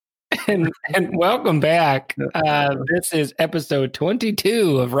and welcome back. This is episode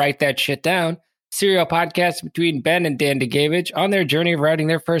 22 of Write That Shit Down, serial podcast between Ben and Dan Degavich on their journey of writing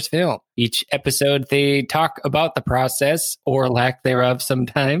their first film. Each episode, they talk about the process or lack thereof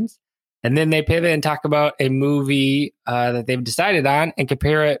sometimes, and then they pivot and talk about a movie that they've decided on and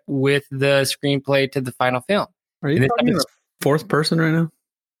compare it with the screenplay to the final film. Are you talking in the fourth person right now?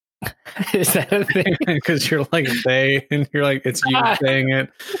 Is that a thing? Because you're like they, and you're like it's you saying it,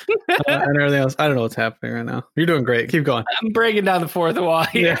 and everything else. I don't know what's happening right now. You're doing great. Keep going. I'm breaking down the fourth wall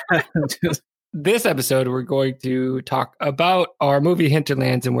here. Yeah. This episode, we're going to talk about our movie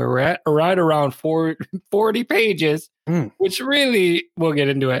Hinterlands and where we're at right around 40 pages, which really, we'll get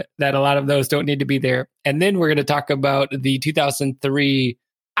into it, that a lot of those don't need to be there. And then we're going to talk about the 2003,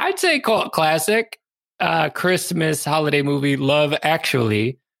 I'd say cult classic, Christmas holiday movie, Love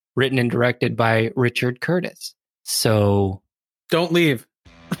Actually, written and directed by Richard Curtis. So don't leave.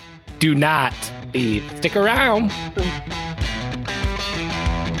 Do not leave. Stick around.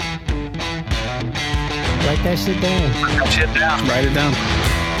 Write that shit down. Write that shit down. Write it down.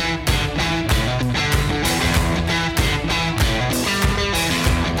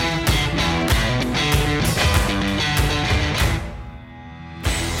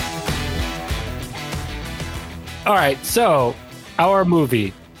 All right, so our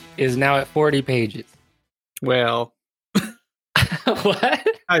movie is now at 40 pages. Well. What?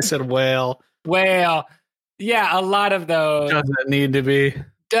 I said well. Well, yeah, a lot of those. Doesn't need to be.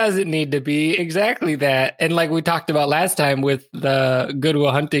 Doesn't need to be exactly that. And like we talked about last time with the Good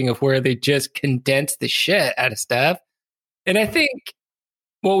Will Hunting, of where they just condense the shit out of stuff. And I think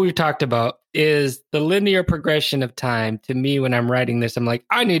what we've talked about is the linear progression of time. To me, when I'm writing this, I'm like,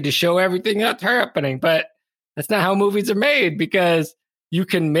 I need to show everything that's happening. But that's not how movies are made, because you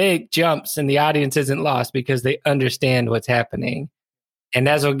can make jumps and the audience isn't lost because they understand what's happening. And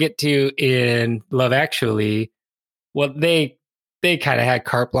as we'll get to in Love Actually, well, they kind of had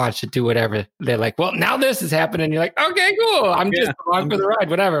carte blanche to do whatever. They're like, well, now this is happening. You're like, okay, cool. I'm just along for the ride,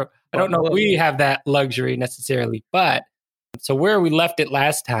 whatever. I don't know if we have that luxury necessarily. But so where we left it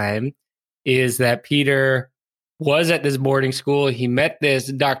last time is that Peter was at this boarding school. He met this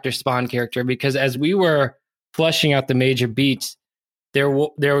Dr. Spawn character because as we were flushing out the major beats,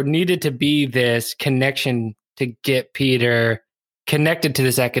 there needed to be this connection to get Peter connected to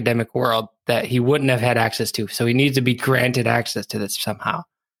this academic world that he wouldn't have had access to. So he needs to be granted access to this somehow.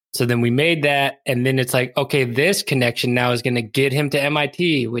 So then we made that. And then it's like, okay, this connection now is going to get him to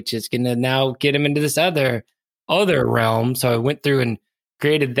MIT, which is going to now get him into this other realm. So I went through and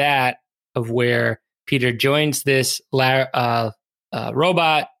created that of where Peter joins this robot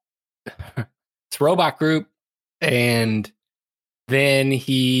group. And then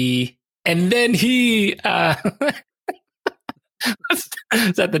he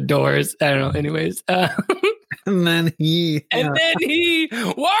is that the Doors? I don't know. Anyways, and then he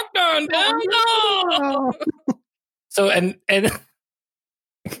walked on down. No! So and then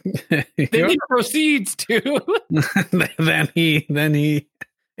he proceeds to.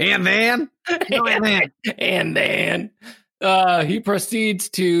 He proceeds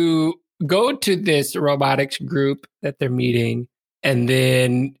to go to this robotics group that they're meeting, and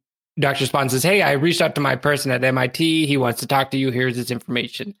then Dr. Spawn says, hey, I reached out to my person at MIT. He wants to talk to you. Here's his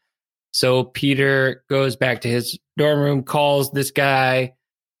information. So Peter goes back to his dorm room, calls this guy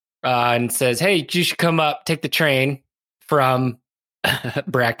and says, hey, you should come up, take the train from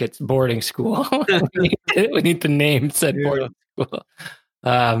brackets boarding school. we need the name said boarding school,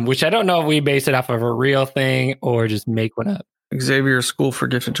 which I don't know if we base it off of a real thing or just make one up. Xavier School for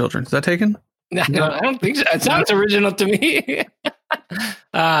Gifted Children. Is that taken? No, I don't think so. It sounds original to me.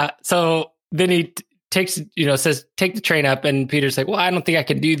 So then he says, take the train up. And Peter's like, well, I don't think I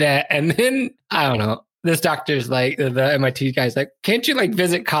can do that. And then, I don't know, this doctor's like, the MIT guy's like, can't you like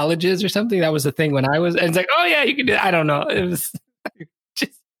visit colleges or something? That was the thing when I was, and it's like, oh yeah, you can do it. I don't know. It was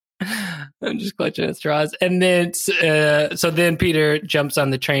I'm just clutching at straws. And then, so then Peter jumps on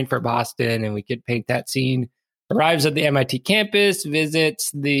the train for Boston, and we could paint that scene. Arrives at the MIT campus,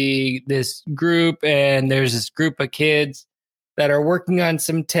 visits this group, and there's this group of kids that are working on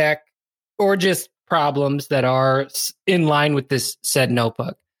some tech or just problems that are in line with this said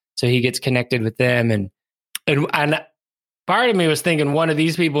notebook. So he gets connected with them, and part of me was thinking one of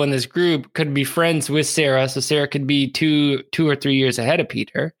these people in this group could be friends with Sarah, so Sarah could be two or 3 years ahead of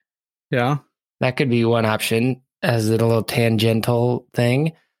Peter. Yeah, that could be one option as a little tangential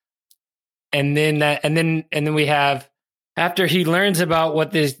thing. And then we have, after he learns about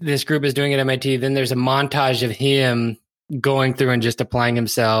what this group is doing at MIT, then there's a montage of him going through and just applying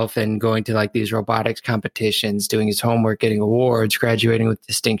himself and going to like these robotics competitions, doing his homework, getting awards, graduating with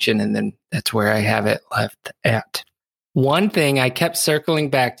distinction. And then that's where I have it left at. One thing I kept circling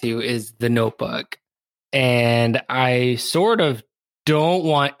back to is the Notebook. And I sort of don't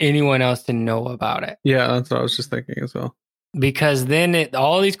want anyone else to know about it. Yeah, that's what I was just thinking as well. Because then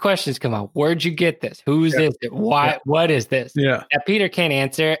all these questions come out. Where'd you get this? Who's this? Why? Yeah. What is this? Yeah. That Peter can't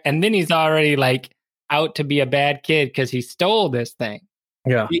answer. And then he's already like out to be a bad kid because he stole this thing.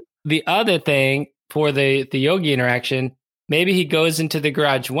 Yeah. The other thing for the Yogi interaction, maybe he goes into the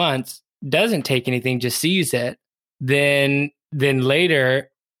garage once, doesn't take anything, just sees it. Then later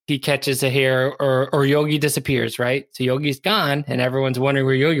he catches a hair or Yogi disappears, right? So Yogi's gone and everyone's wondering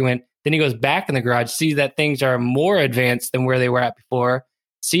where Yogi went. Then he goes back in the garage, sees that things are more advanced than where they were at before,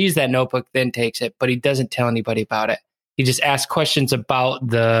 sees that notebook, then takes it, but he doesn't tell anybody about it. He just asks questions about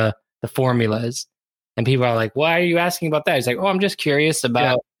the formulas. And people are like, why are you asking about that? He's like, oh, I'm just curious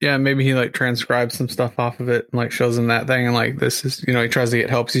about. Yeah, maybe he like transcribes some stuff off of it and like shows him that thing. And like, this is, he tries to get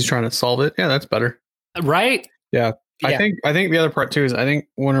help. He's trying to solve it. Yeah, that's better. Right. Yeah. I think the other part too is I think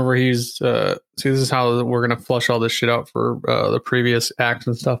whenever he's, see, this is how we're going to flush all this shit out for the previous acts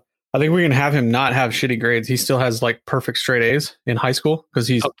and stuff. I think we can have him not have shitty grades. He still has like perfect straight A's in high school because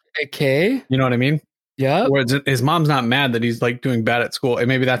he's okay. You know what I mean? Yeah. Whereas his mom's not mad that he's like doing bad at school. And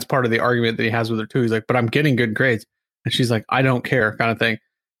maybe that's part of the argument that he has with her too. He's like, but I'm getting good grades. And she's like, I don't care kind of thing.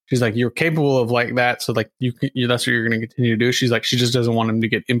 She's like, you're capable of like that. So like that's what you're going to continue to do. She's like, she just doesn't want him to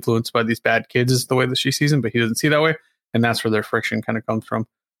get influenced by these bad kids is the way that she sees him, but he doesn't see that way. And that's where their friction kind of comes from.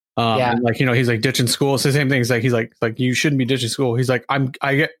 And like, he's like ditching school. It's the same thing. He's like you shouldn't be ditching school. He's like,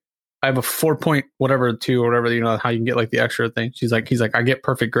 I have a 4 point, whatever, 2 or whatever, how you can get like the extra thing. He's like, I get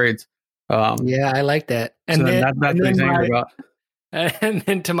perfect grades. Yeah, I like that. And so then that's what he's angry about. And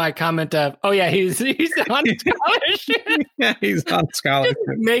then to my comment of, oh yeah, he's on scholarship. Yeah, he's on scholarship.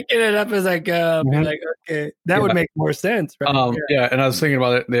 Making it up as I go. Mm-hmm. Like, okay, that would make more sense, right? Yeah, and I was thinking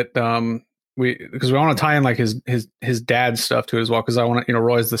about it that because we want to tie in like his dad's stuff to it as well, because I want to,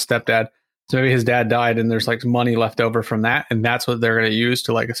 Roy's the stepdad. So maybe his dad died and there's like money left over from that, and that's what they're going to use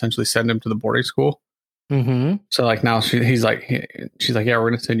to like essentially send him to the boarding school. Mm-hmm. So like now she's like, yeah, we're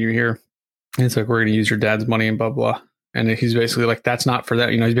going to send you here. And it's like, we're going to use your dad's money and blah, blah. And he's basically like, that's not for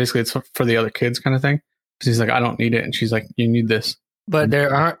that. He's basically, it's for the other kids kind of thing. Because he's like, I don't need it. And she's like, you need this. But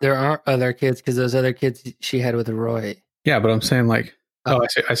there aren't other kids because those other kids she had with Roy. Yeah, but I'm saying like, I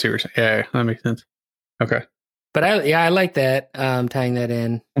see what you're saying. Yeah, that makes sense. Okay. But I like that, tying that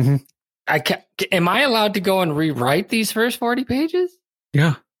in. Mm-hmm. Am I allowed to go and rewrite these first 40 pages?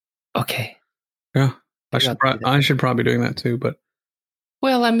 Yeah. Okay. Yeah. I should probably be doing that too, but.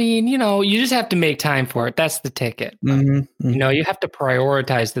 Well, I mean, you just have to make time for it. That's the ticket. Mm-hmm. You have to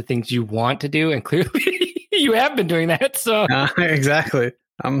prioritize the things you want to do. And clearly you have been doing that. So exactly.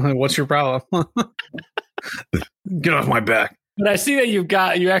 I'm like, what's your problem? Get off my back. But I see that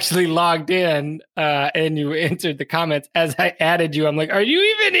you actually logged in and you answered the comments as I added you. I'm like, are you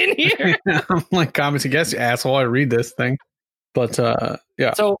even in here? I'm like, comments, yes, you asshole. I read this thing. But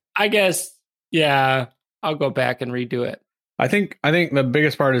yeah. So I guess, yeah, I'll go back and redo it. I think the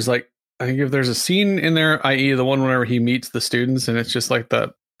biggest part is like, I think if there's a scene in there, i.e. the one whenever he meets the students and it's just like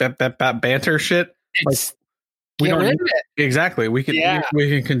that banter shit. Like, we don't rid of it. Exactly. We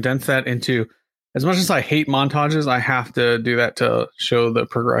can condense that into, as much as I hate montages, I have to do that to show the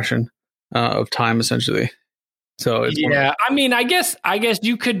progression of time essentially. So it's I mean, I guess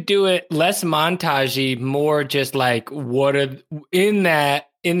you could do it less montagey, more just like in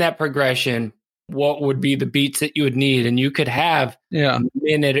that progression. What would be the beats that you would need? And you could have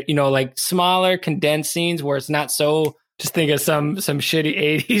minute, like smaller condensed scenes where it's not so, just think of some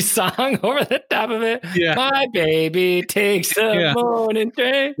shitty 80s song over the top of it. Yeah. My baby takes a morning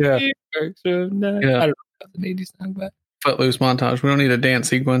train. Yeah. I don't know if it's an 80s song, but Footloose montage. We don't need a dance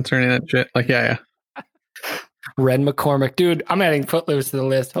sequence or any of that shit. Like, yeah. Red McCormick. Dude, I'm adding Footloose to the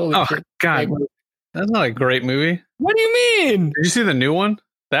list. Holy shit. God. That's not a great movie. What do you mean? Did you see the new one?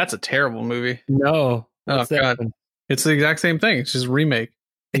 That's a terrible movie. No. Oh, God. It's the exact same thing. It's just a remake.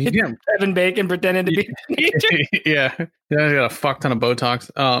 Kevin Bacon pretending to be a teenager. Yeah. He's got a fuck ton of Botox.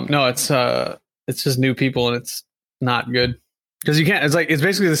 No, it's just new people and it's not good. Because you can't, it's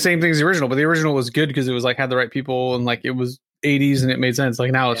basically the same thing as the original, but the original was good because it was like had the right people and like it was 80s and it made sense.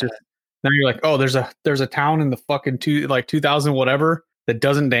 Like now it's just, now you're like, oh, there's a town in the fucking 2000 whatever that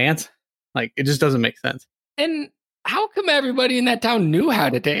doesn't dance. Like it just doesn't make sense. And how come everybody in that town knew how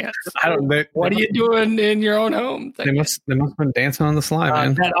to dance? I don't know. What are you doing in your own home? They must have been dancing on the slide,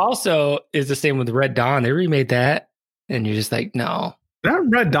 man. That also is the same with Red Dawn. They remade that, and you're just like, no. That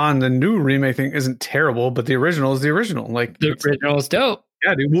Red Dawn, the new remake thing isn't terrible, but the original is the original. Like The original is dope.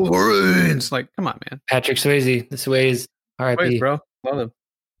 yeah, dude, Wolverines. Like, come on, man. Patrick Swayze, the Sways, Wait, R.I.P. bro. Love him.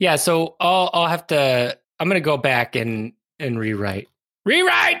 Yeah, so I'll have to. I'm gonna go back and rewrite.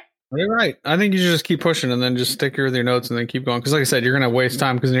 Rewrite. You're right. I think you should just keep pushing and then just stick with your notes and then keep going. Because, like I said, you're going to waste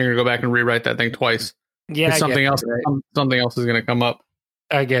time because then you're going to go back and rewrite that thing twice. Yeah, Something else. Right. Something else is going to come up.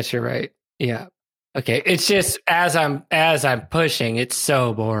 I guess you're right. Yeah. Okay. It's just as I'm pushing, it's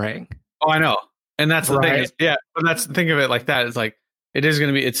so boring. Oh, I know. And that's the thing. Right. Is, yeah, but think of it like that. It's like it is going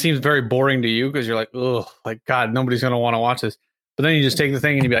to be. It seems very boring to you because you're like, oh, like God, nobody's going to want to watch this. But then you just take the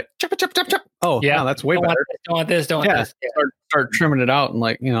thing and you be like, chop, chop, chop, chop. Oh, yeah, that's way better. Don't want this. Don't want this. Yeah. Start trimming it out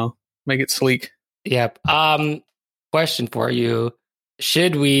and make it sleek. Yep. Question for you.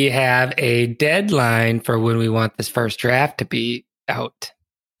 Should we have a deadline for when we want this first draft to be out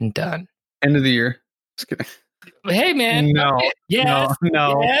and done? End of the year. Just kidding. Hey, man. No. Yes.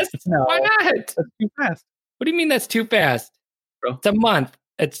 No. Yes. No. Why not? That's too fast. What do you mean that's too fast? Bro. It's a month.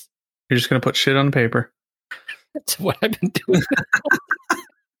 You're just going to put shit on paper. That's what I've been doing.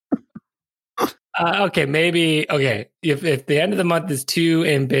 Okay, maybe. Okay, if the end of the month is too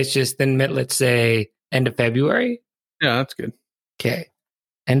ambitious, then let's say end of February. Yeah, that's good. Okay,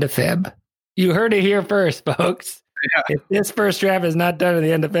 end of Feb. You heard it here first, folks. Yeah. If this first draft is not done at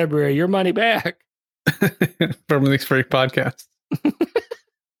the end of February, your money back. From these free podcasts.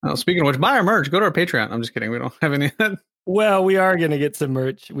 Speaking of which, buy our merch. Go to our Patreon. I'm just kidding. We don't have any of that. Well, we are going to get some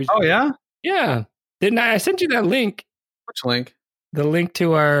merch. Oh, yeah? Yeah. Didn't I? I sent you that link. Which link? The link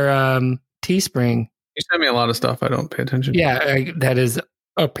to our Teespring. You send me a lot of stuff. I don't pay attention. Yeah, that is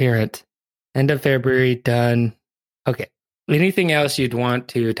apparent. End of February, done. Okay. Anything else you'd want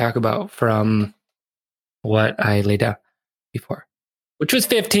to talk about from what I laid out before? Which was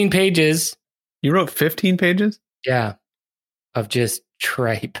 15 pages. You wrote 15 pages? Yeah. Of just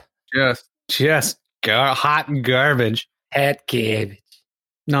tripe. Just hot garbage. Hot garbage.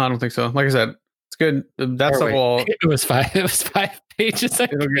 No, I don't think so. Like I said, it's good. That's the whole. It was 5 pages.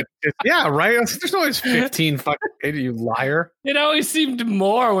 Yeah, right? There's always 15 fucking pages, you liar. It always seemed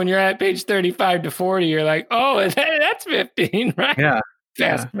more when you're at page 35 to 40. You're like, oh, that's 15, right? Yeah.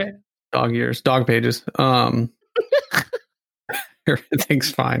 Fast, man. Dog pages.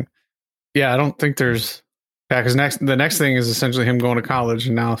 Everything's fine. Yeah, I don't think there's. Yeah, because the next thing is essentially him going to college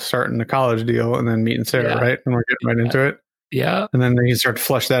and now starting the college deal and then meeting Sarah, right? And we're getting right into it. Yeah. And then you start to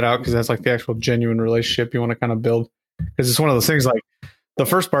flesh that out because that's like the actual genuine relationship you want to kind of build. Because it's one of those things like the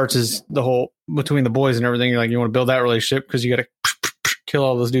first parts is the whole between the boys and everything. You're like, you want to build that relationship because you got to kill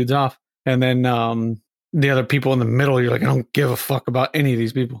all those dudes off. And then the other people in the middle, you're like, I don't give a fuck about any of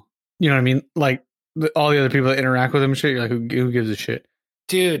these people. You know what I mean? Like all the other people that interact with them and shit, you're like, who gives a shit?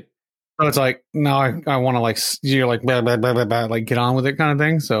 Dude. So it's like, no, I want to like, you're like, blah, blah, blah, blah, blah, like get on with it kind of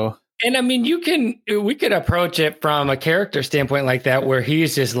thing. So. And I mean, we could approach it from a character standpoint like that, where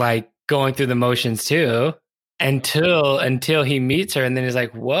he's just like going through the motions too until he meets her. And then he's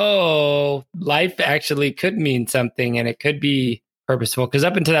like, whoa, life actually could mean something and it could be purposeful. Cause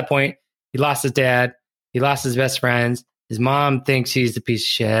up until that point, he lost his dad. He lost his best friends. His mom thinks he's a piece of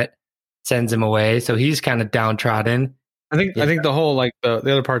shit, sends him away. So he's kind of downtrodden. I think the whole like the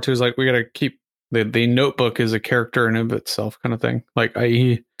other part too is like we got to keep the notebook is a character in of itself kind of thing. Like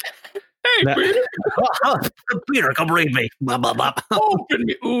i.e. Hey, Peter. Peter, come read me. Blah, blah, blah. Open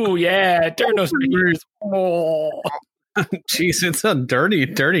me. Ooh, yeah. Turn those fingers. Oh. Jeez, it's a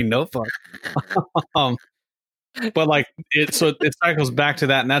dirty notebook. But like it cycles back to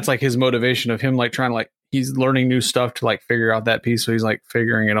that, and that's like his motivation of him like trying to like he's learning new stuff to like figure out that piece. So he's like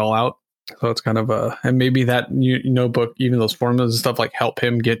figuring it all out. So it's kind of and maybe that notebook, even those formulas and stuff, like help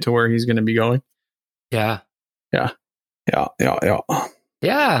him get to where he's going to be going. Yeah. Yeah.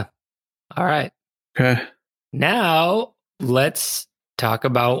 All right. Okay. Now let's talk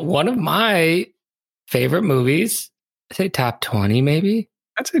about one of my favorite movies. I say top 20, maybe.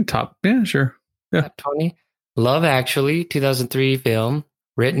 I'd say top. Yeah, sure. Yeah. Top 20. Love Actually, 2003 film,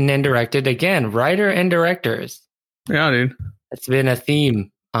 written and directed. Again, writer and directors. Yeah, dude. It's been a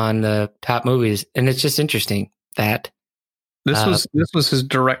theme on the top movies, and it's just interesting that this was his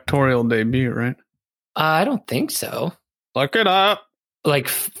directorial debut, right? I don't think so. Look it up. Like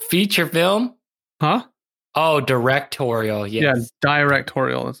feature film? Huh? Oh, directorial. Yes. Yeah,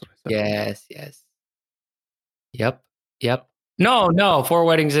 directorial. That's what I said. Yes. Yep. No. 4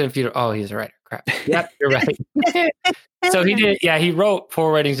 Weddings and a Funeral. Oh, he's a writer. Crap. Yep, you're right. So he did. Yeah, he wrote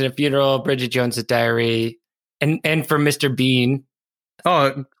 4 Weddings and a Funeral, Bridget Jones's Diary, and for Mr. Bean.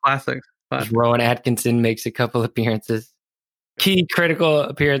 Oh, classics. Rowan Atkinson makes a couple appearances. Key critical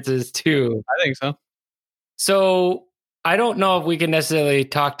appearances too. I think so. So I don't know if we can necessarily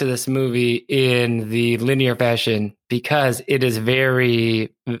talk to this movie in the linear fashion because it is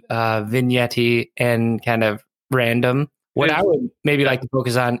very vignette and kind of random. What I would maybe like to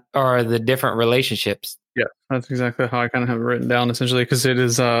focus on are the different relationships. Yeah, that's exactly how I kind of have it written down, essentially, because it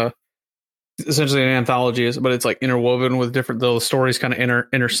is essentially an anthology, but it's like interwoven with different, those stories kind of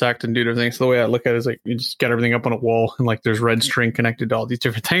intersect and do different things. So the way I look at it is like you just get everything up on a wall and like there's red string connected to all these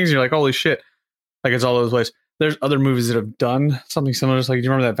different things. And you're like, holy shit. Like it's all over the place. There's other movies that have done something similar. It's like, do you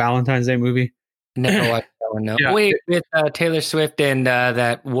remember that Valentine's Day movie? Never watched that one. No. Yeah. Wait, with Taylor Swift and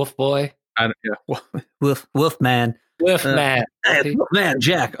that Wolf Boy? Yeah. Wolfman. Wolfman. Man,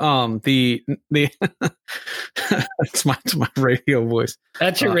 Jack. The it's my radio voice.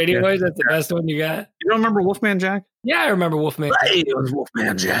 That's your radio voice? That's the best one you got? You don't remember Wolfman Jack? Yeah, I remember Wolfman. Hey, it was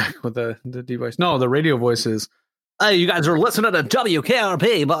Wolfman Jack with the D voice. No, the radio voice is, hey, you guys are listening to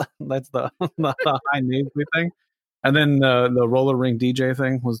WKRP, but that's the high news thing. And then the roller ring DJ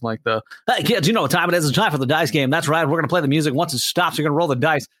thing was like hey kids, you know what time it is? It's time for the dice game. That's right. We're going to play the music. Once it stops, you're going to roll the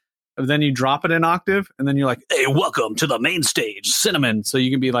dice. And then you drop it in octave, and then you're like, hey, welcome to the main stage, Cinnamon. So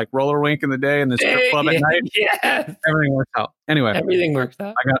you can be like roller wink in the day and the strip club at night. Yeah. Everything works out. Anyway, everything works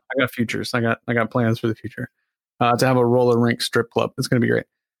out. I got futures. I got plans for the future to have a roller rink strip club. It's going to be great.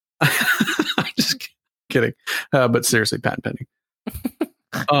 I'm just kidding. But seriously, patent pending.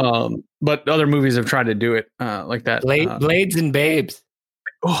 But other movies have tried to do it like that. Blades and Babes.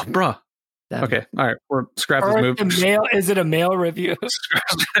 Oh, bruh. Okay, all right. We're scrap this movie. Is it a male review?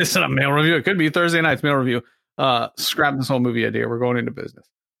 Is it a male review? It could be Thursday night's male review. Scrap this whole movie idea. We're going into business.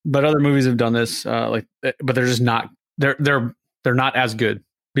 But other movies have done this, but they're just not. They're not as good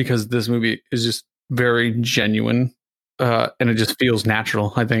because this movie is just very genuine, and it just feels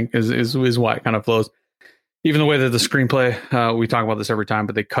natural. I think is why it kind of flows. Even the way that the screenplay, we talk about this every time,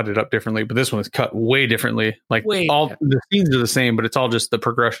 but they cut it up differently. But this one is cut way differently. Like the scenes are the same, but it's all just the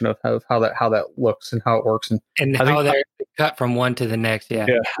progression of how that looks and how it works, and how they're cut from one to the next. Yeah.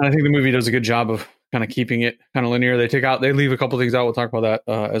 And I think the movie does a good job of kind of keeping it kind of linear. They leave a couple things out. We'll talk about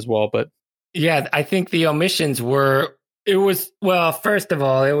that as well. But yeah, I think the omissions were. First of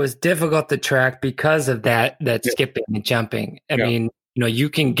all, it was difficult to track because of that skipping and jumping. I mean. You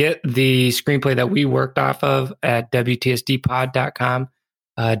can get the screenplay that we worked off of at WTSDpod.com,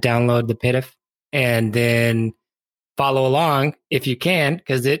 download the PITF, and then follow along if you can,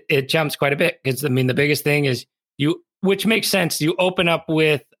 because it jumps quite a bit. Because, I mean, the biggest thing is which makes sense. You open up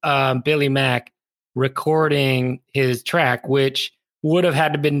with Billy Mack recording his track, which would have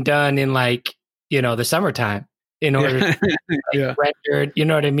had to been done in the summertime in order to rendered, you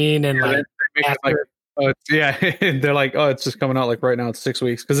know what I mean? And after. They're like, oh, it's just coming out like right now. It's 6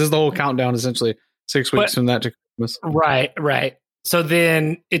 weeks because this is the whole countdown, essentially 6 weeks from that to Christmas. Right. So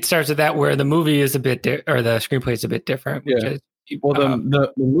then it starts with that where the movie is a bit or the screenplay is a bit different. The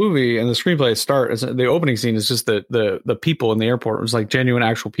movie and the screenplay start as the opening scene is just the people in the airport. It was like genuine,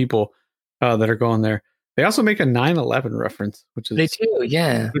 actual people that are going there. They also make a 9/11 reference, which is they do.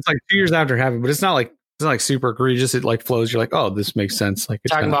 Yeah, it's like 2 years after having, but it's not like super egregious. It like flows. You're like, oh, this makes sense. Like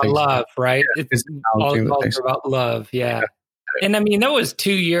it's talking about love, right? Yeah, it's all about love. Yeah. And I mean, that was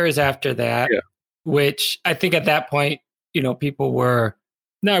 2 years after that, which I think at that point, people were,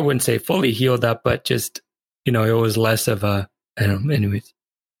 I wouldn't say fully healed up, but just, it was less of a, I don't know, anyways.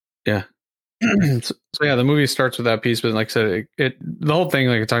 Yeah. So the movie starts with that piece, but like I said, the whole thing,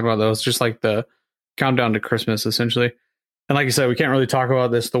 like I talked about, though, is just like the countdown to Christmas, essentially. And like I said, we can't really talk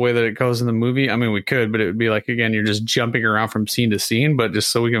about this the way that it goes in the movie. I mean, we could, but it would be like, again, you're just jumping around from scene to scene. But just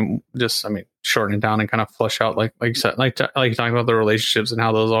so we can shorten it down and kind of flush out, like you said, like you talking about the relationships and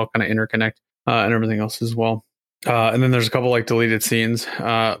how those all kind of interconnect and everything else as well. And then there's a couple like deleted scenes.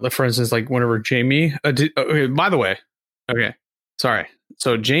 For instance, like whenever Jamie. Okay, by the way, okay, sorry.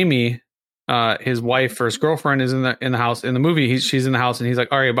 So Jamie, his wife or his girlfriend is in the house in the movie. She's in the house and he's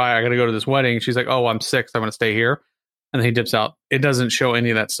like, all right, bye. I got to go to this wedding. She's like, oh, I'm sick. So I'm going to stay here. And then he dips out. It doesn't show any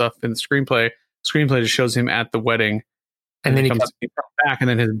of that stuff in the screenplay. Screenplay just shows him at the wedding, and then he comes back, and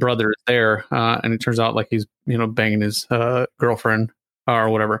then his brother is there, and it turns out like he's banging his girlfriend or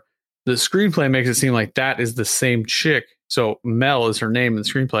whatever. The screenplay makes it seem like that is the same chick. So Mel is her name in the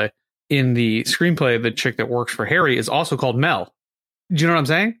screenplay. In the screenplay, the chick that works for Harry is also called Mel. Do you know what I'm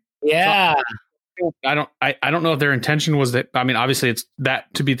saying? Yeah. So I don't know if their intention was that. I mean, obviously, it's that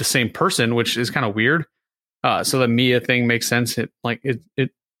to be the same person, which is kind of weird. So the Mia thing makes sense.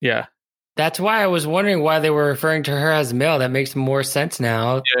 Yeah. That's why I was wondering why they were referring to her as Mel. That makes more sense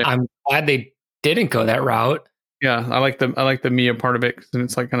now. Yeah. I'm glad they didn't go that route. Yeah, I like the Mia part of it because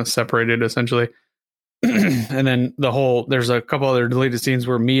it's like kind of separated essentially. And then there's a couple other deleted scenes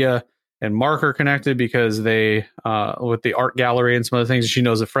where Mia and Mark are connected because they with the art gallery and some other things. She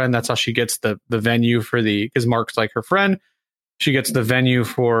knows a friend. That's how she gets the venue for because Mark's like her friend. She gets the venue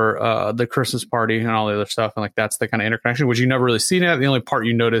for the Christmas party and all the other stuff. And like, that's the kind of interconnection, which you never really see that. The only part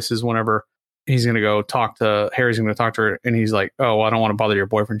you notice is whenever Harry's going to talk to her and he's like, oh, well, I don't want to bother your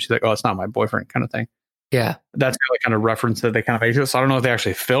boyfriend. She's like, oh, it's not my boyfriend kind of thing. Yeah. That's the kind of reference that they kind of made to it. So I don't know if they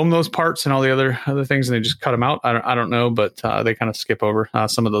actually filmed those parts and all the other things and they just cut them out. I don't know, but they kind of skip over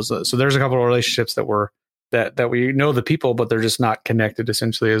some of those. So there's a couple of relationships that we know the people, but they're just not connected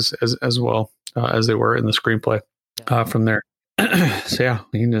essentially as well as they were in the screenplay from there. So yeah,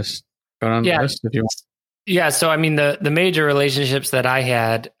 you can just go down the list if you want. Yeah, so I mean, the major relationships that I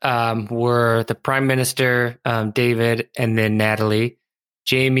had were the Prime Minister, David, and then Natalie,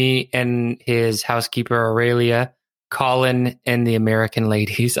 Jamie and his housekeeper, Aurelia, Colin and the American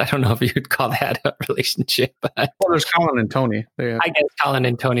ladies. I don't know if you'd call that a relationship. But well, there's Colin and Tony. I guess Colin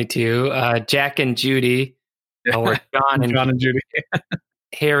and Tony too. Jack and Judy, or John and Judy.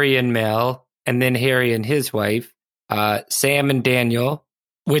 Harry and Mel, and then Harry and his wife, Sam and Daniel,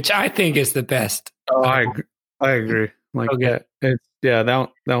 which I think is the best. Oh, I agree. Like, okay. That was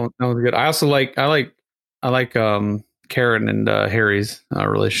good. I also like Karen and Harry's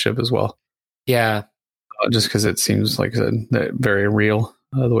relationship as well. Yeah, just because it seems like very real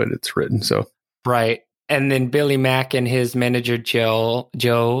the way that it's written. So right, and then Billy Mack and his manager Joe,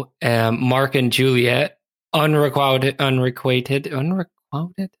 Mark and Juliet, unrequited. Yeah.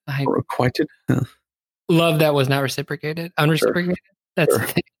 Love that was not reciprocated. Unreciprocated. Sure. That's the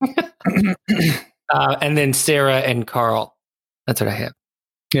thing. And then Sarah and Carl. That's what I have.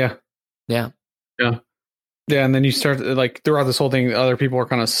 Yeah. And then you start like throughout this whole thing, other people are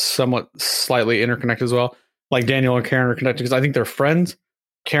kind of somewhat slightly interconnected as well. Like Daniel and Karen are connected because I think they're friends.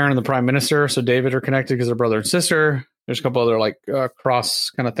 Karen and the Prime Minister, so David are connected because they're brother and sister. There's a couple other like cross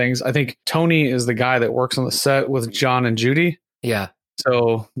kind of things. I think Tony is the guy that works on the set with John and Judy. Yeah.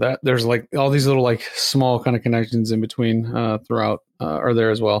 So that there's like all these little like small kind of connections in between throughout are there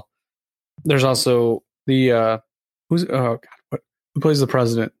as well. There's also the who plays the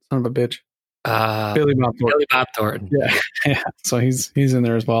president? Son of a bitch. Billy Bob Thornton. Yeah. So he's in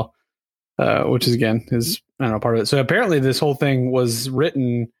there as well, which is again is part of it. So apparently this whole thing was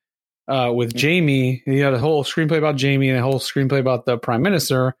written with Jamie. He had a whole screenplay about Jamie and a whole screenplay about the Prime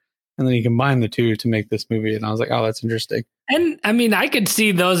Minister, and then he combined the two to make this movie. And I was like, oh, that's interesting. And I mean, I could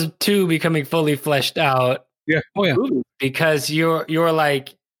see those two becoming fully fleshed out. Yeah. Oh yeah. Because you're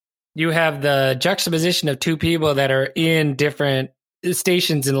like, you have the juxtaposition of two people that are in different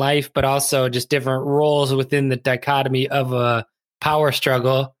stations in life, but also just different roles within the dichotomy of a power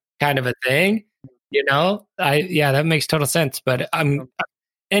struggle kind of a thing. You know, that makes total sense. But and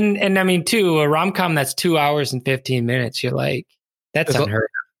I mean, too, a rom-com that's 2 hours and 15 minutes. You're like, that's unheard of.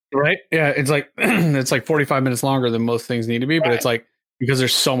 Right? Yeah, it's like 45 minutes longer than most things need to be, but it's like because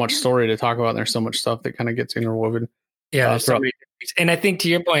there's so much story to talk about, and there's so much stuff that kind of gets interwoven. Yeah, and I think to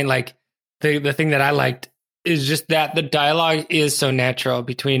your point, like the thing that I liked is just that the dialogue is so natural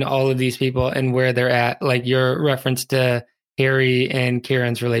between all of these people and where they're at. Like your reference to Harry and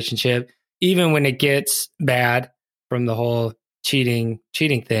Karen's relationship, even when it gets bad from the whole cheating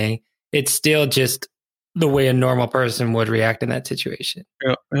thing, it's still just the way a normal person would react in that situation.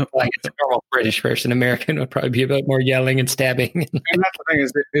 Yeah. Like it's a normal British person. American would probably be a bit more yelling and stabbing. And that's the thing,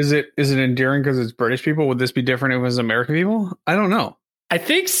 is it endearing because it's British people? Would this be different if it was American people? I don't know. I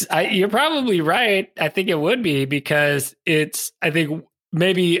think you're probably right. I think it would be because I think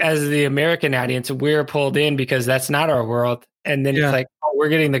maybe as the American audience, we're pulled in because that's not our world. And then it's like, oh, we're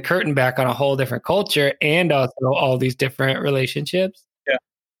getting the curtain back on a whole different culture and also all these different relationships. Yeah.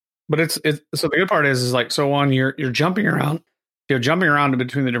 But it's so the good part is like, so on you're jumping around,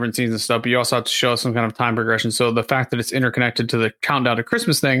 between the different scenes and stuff, but you also have to show some kind of time progression. So the fact that it's interconnected to the countdown to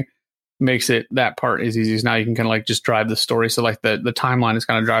Christmas thing makes it that part is easy. Now you can kind of like just drive the story. So like the timeline is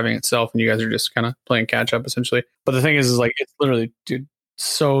kind of driving itself and you guys are just kind of playing catch up essentially. But the thing is like, it's literally, dude,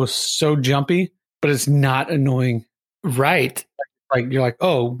 so jumpy, but it's not annoying. Right. Like you're like,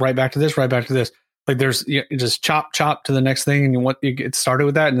 oh, right back to this. Like there's just chop to the next thing. And you get started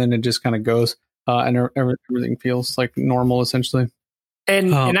with that. And then it just kind of goes and everything feels like normal essentially.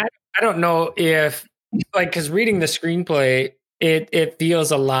 And I don't know if like, cause reading the screenplay, it feels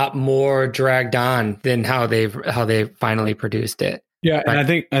a lot more dragged on than how they finally produced it. Yeah, like, and I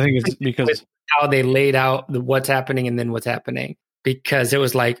think it's because how they laid out what's happening and then what's happening. Because it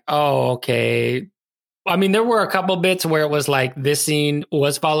was like, oh, okay. I mean, there were a couple bits where it was like this scene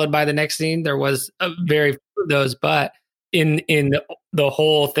was followed by the next scene. There was a very few of those, but in the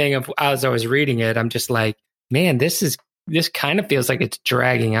whole thing of as I was reading it, I'm just like, man, this kind of feels like it's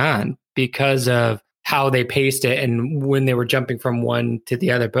dragging on because of how they paced it and when they were jumping from one to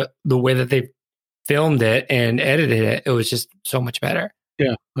the other. But the way that they filmed it and edited it, it was just so much better.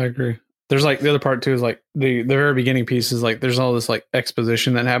 Yeah, I agree. There's like the other part too is like the very beginning piece is like there's all this like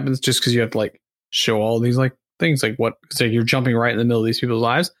exposition that happens just because you have to like show all these like things like what so you're jumping right in the middle of these people's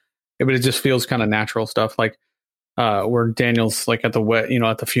lives, but it just feels kind of natural stuff like where Daniel's like at the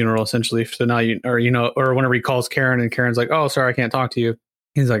at the funeral essentially. So now or whenever he calls Karen and Karen's like, oh sorry I can't talk to you.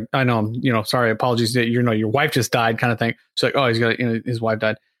 He's like, I know I'm sorry, apologies that your wife just died kind of thing. She's like, oh he's got his wife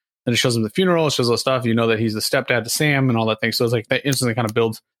died. Then it shows him the funeral, it shows all the stuff. You know that he's the stepdad to Sam and all that thing. So it's like that instantly kind of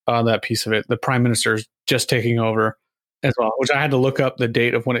builds that piece of it. The prime minister's just taking over as well, which I had to look up the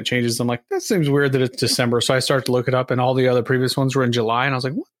date of when it changes. I'm like, that seems weird that it's December. So I started to look it up and all the other previous ones were in July. And I was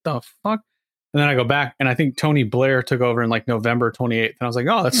like, what the fuck? And then I go back and I think Tony Blair took over in like November 28th. And I was like,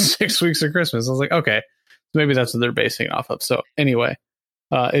 oh, that's 6 weeks of Christmas. I was like, okay, so maybe that's what they're basing it off of. So anyway,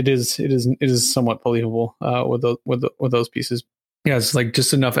 it is somewhat believable with those pieces. Yeah, it's like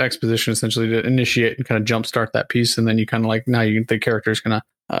just enough exposition essentially to initiate and kind of jumpstart that piece, and then you kind of like now the character is gonna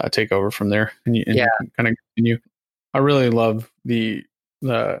take over from there, and you kind of continue. I really love the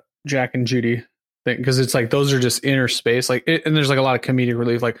Jack and Judy thing because it's like those are just inner space, like and there's like a lot of comedic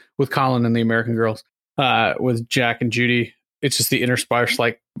relief, like with Colin and the American Girls, with Jack and Judy. It's just the intersparse,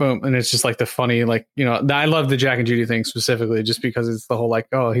 like boom, and it's just like the funny, like I love the Jack and Judy thing specifically, just because it's the whole like,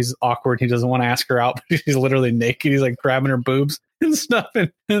 oh, he's awkward, he doesn't want to ask her out, but he's literally naked, he's like grabbing her boobs and stuff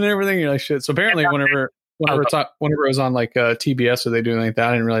and everything. You're like shit. So apparently, whenever it was on like TBS or they do anything like that,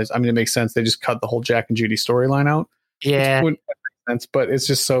 I didn't realize. I mean, it makes sense. They just cut the whole Jack and Judy storyline out. Yeah, which makes sense, but it's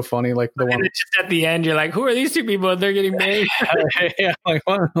just so funny. Like the one just at the end, you're like, who are these two people? They're getting married. Yeah, like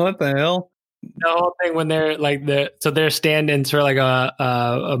what the hell? The whole thing when they're like they're stand-ins for like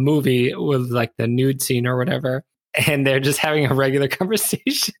a movie with like the nude scene or whatever, and they're just having a regular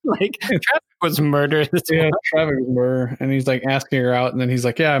conversation. Like traffic was murder. Traffic was murder, and he's like asking her out, and then he's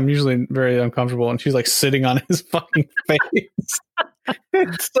like, "Yeah, I'm usually very uncomfortable," and she's like sitting on his fucking face.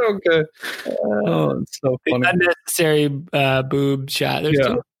 It's so good. It's so funny. Unnecessary boob shot. There's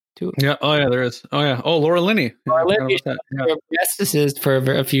two. Yeah. Oh yeah, there is. Oh yeah. Oh, Laura Linney. Laura Linney, narcissist for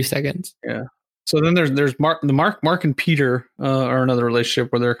a few seconds. Yeah. So then there's Mark and Peter are another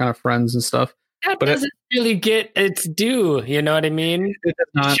relationship where they're kind of friends and stuff. That doesn't really get its due. You know what I mean? It does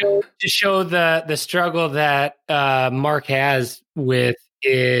not. To show the struggle that Mark has with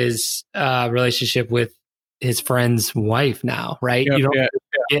his relationship with his friend's wife now, right? Yeah, you don't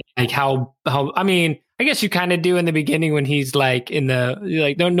get like how I mean, I guess you kind of do in the beginning when he's like in the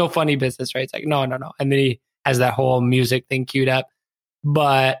like no funny business, right? It's like no, and then he has that whole music thing queued up,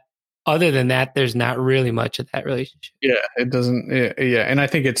 but other than that, there's not really much of that relationship. Yeah, it doesn't. Yeah, and I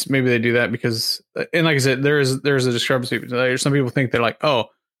think it's maybe they do that because, and like I said, there's a discrepancy. Some people think they're like, oh,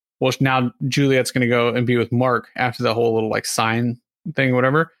 well, now Juliet's going to go and be with Mark after the whole little like sign thing,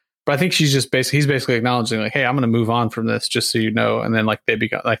 whatever. But I think he's basically acknowledging like, hey, I'm going to move on from this, just so you know. And then like they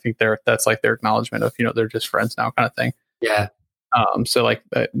become, I think that's like their acknowledgement of they're just friends now, kind of thing. Yeah. So like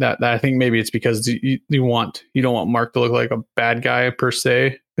that I think maybe it's because you don't want Mark to look like a bad guy per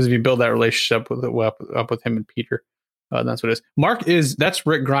se, because if you build that relationship up with him and Peter, that's what it is. That's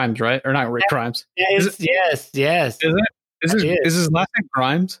Rick Grimes, right? Or not Rick Grimes? Yes. Is it? Is his last name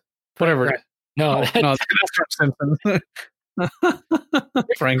Grimes? Whatever. It is. No, that's from Simpsons.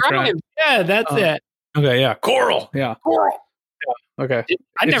 Frank Grimes. Yeah, that's it. Okay, yeah. Coral. Yeah. Yeah. Okay.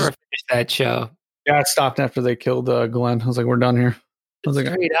 I never finished that show. Yeah, I stopped after they killed Glenn. I was like, we're done here. I was like,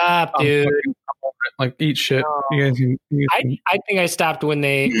 straight up, dude. Like, eat shit. I think I stopped when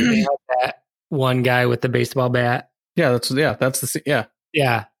they had that one guy with the baseball bat. Yeah, that's the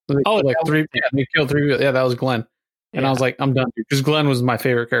yeah. So they three. Yeah, they killed three. Yeah, that was Glenn. And I was like, I'm done, because Glenn was my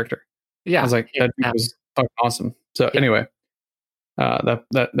favorite character. Yeah, I was like, that was fucking awesome. So anyway, that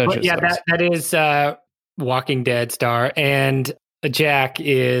is Walking Dead star, and Jack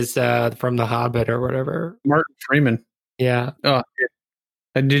is from The Hobbit or whatever. Martin Freeman. Yeah. Oh,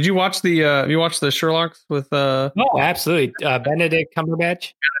 and did you watch the Sherlocks with Oh, absolutely. Benedict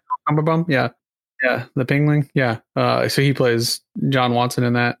Cumberbatch? Yeah. Yeah, the Penguin. Yeah. So he plays John Watson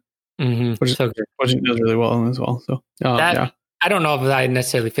in that. Mm-hmm. Which does really well as well. So yeah. I don't know if I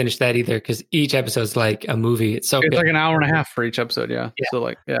necessarily finished that either, because each episode's like a movie. It's good. Like an hour and a half for each episode. Yeah. So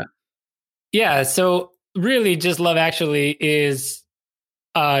like, yeah. Yeah. So really, just Love Actually is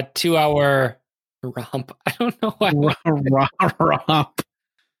a 2-hour romp. I don't know why. Romp.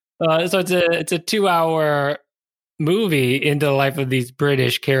 So it's a 2-hour movie into the life of these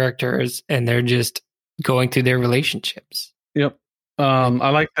British characters, and they're just going through their relationships. Yep. I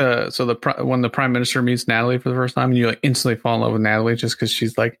like when the Prime Minister meets Natalie for the first time, and you like instantly fall in love with Natalie just because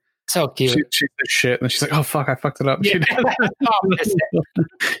she's like So cute. She says shit, and she's like, "Oh fuck, I fucked it up." Yeah.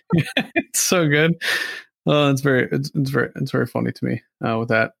 It's so good. It's very funny to me with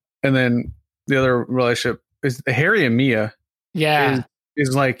that. And then the other relationship is Harry and Mia. Yeah.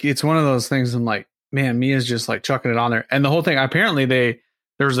 Is like, it's one of those things. I'm like, man, Mia's just like chucking it on there. And the whole thing, apparently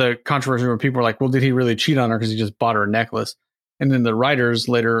there's a controversy where people are like, well, did he really cheat on her because he just bought her a necklace? And then the writers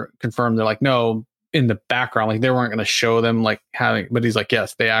later confirmed, they're like, no, in the background, like they weren't going to show them like having, but he's like,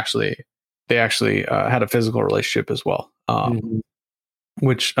 yes, they actually had a physical relationship as well.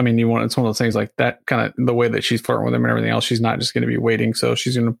 Which, I mean, it's one of those things like that, kind of the way that she's flirting with him and everything else. She's not just going to be waiting. So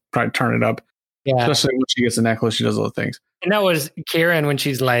she's going to probably turn it up. Yeah. Especially when she gets a necklace, she does other things. And that was Karen when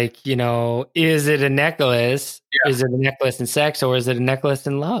she's like, is it a necklace? Yeah. Is it a necklace in sex, or is it a necklace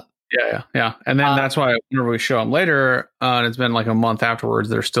in love? Yeah. And then that's why whenever we show them later, and it's been like a month afterwards,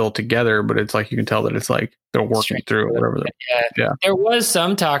 they're still together, but it's like you can tell that it's like they're working through it, whatever. Yeah. There was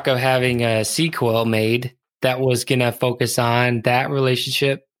some talk of having a sequel made that was going to focus on that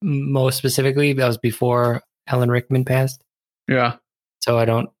relationship most specifically. That was before Alan Rickman passed. Yeah. So I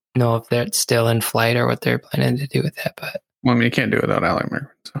don't know if that's still in flight or what they're planning to do with that, but well, I mean, you can't do it without Alan Rickman.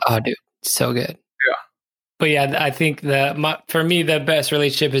 So. Oh, dude, so good. Yeah. But yeah, I think for me, the best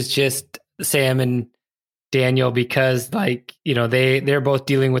relationship is just Sam and Daniel, because like, they're both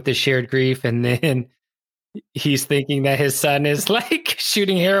dealing with the shared grief, and then he's thinking that his son is like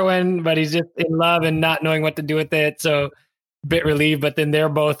shooting heroin, but he's just in love and not knowing what to do with it. So a bit relieved, but then they're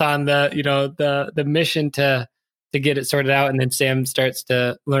both on the mission to get it sorted out. And then Sam starts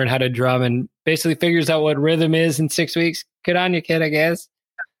to learn how to drum and basically figures out what rhythm is in 6 weeks. Good on you, kid, I guess.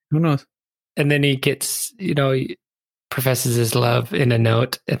 Who knows? And then he gets, he professes his love in a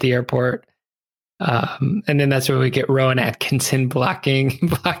note at the airport. And then that's where we get Rowan Atkinson blocking.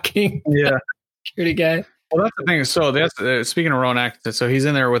 Yeah. Security guy. Well, that's the thing. So that's speaking of Rowan Atkinson. So he's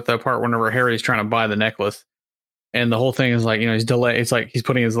in there with the part whenever Harry's trying to buy the necklace, and the whole thing is like, he's delayed. It's like he's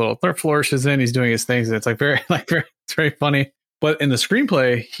putting his little flourishes in. He's doing his things. And it's like it's very funny. But in the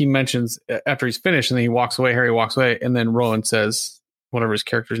screenplay, he mentions after he's finished, and then he walks away. Harry walks away, and then Rowan says whatever his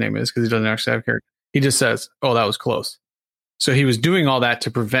character's name is, because he doesn't actually have a character. He just says, "Oh, that was close." So he was doing all that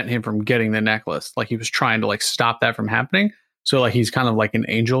to prevent him from getting the necklace. Like he was trying to like stop that from happening. So like he's kind of like an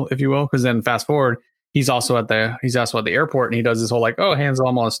angel, if you will. Because then fast forward, he's also at the airport, and he does this whole like, oh, hands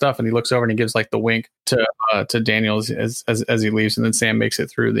on all his stuff, and he looks over and he gives like the wink to Daniel as he leaves, and then Sam makes it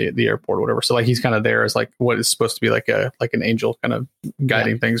through the airport or whatever. So like he's kind of there as like what is supposed to be like an angel kind of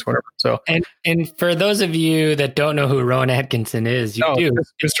guiding things, whatever. So and for those of you that don't know who Rowan Atkinson is, you do,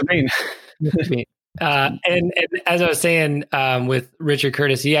 Mr. Bean. Mr. Bean. And as I was saying, with Richard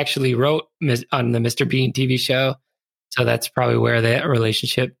Curtis, he actually wrote on the Mr. Bean TV show, so that's probably where that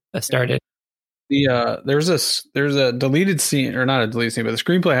relationship started. There's a deleted scene, or not a deleted scene, but the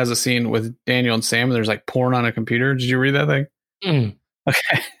screenplay has a scene with Daniel and Sam, and there's like porn on a computer. Did you read that thing?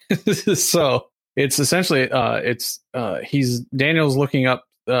 Okay. So it's essentially Daniel's looking up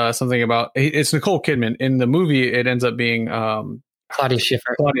something about, it's Nicole Kidman. In the movie, it ends up being Claudia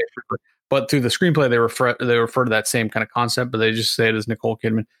Schiffer. But through the screenplay, they refer to that same kind of concept, but they just say it as Nicole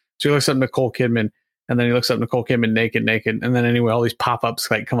Kidman. So he looks up Nicole Kidman, and then he looks up Nicole Kidman naked. And then anyway, all these pop-ups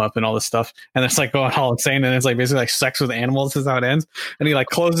like come up and all this stuff. And it's like going all insane. And it's like basically like sex with animals is how it ends. And he like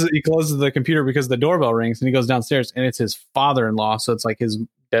closes the computer because the doorbell rings, and he goes downstairs, and it's his father-in-law. So it's like his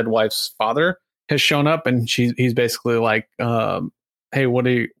dead wife's father has shown up, and he's basically like, hey, what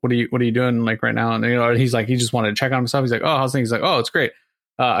are you doing like right now? And he's like, he just wanted to check on himself. He's like, oh, how's things? He's like, oh, it's great.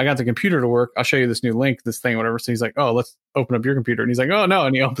 I got the computer to work. I'll show you this new link, this thing, whatever. So he's like, oh, let's open up your computer. And he's like, oh no.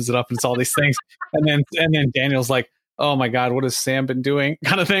 And he opens it up, and it's all these things. And then Daniel's like, oh my God, what has Sam been doing?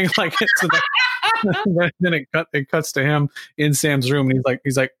 Kind of thing. Like, so then it cuts to him in Sam's room. And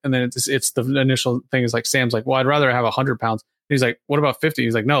he's like, and then it's the initial thing is like, Sam's like, well, I'd rather have 100 pounds. And he's like, what about 50?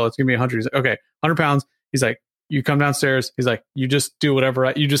 He's like, no, let's give me 100. He's like, okay, 100 pounds. He's like, you come downstairs. He's like, you just do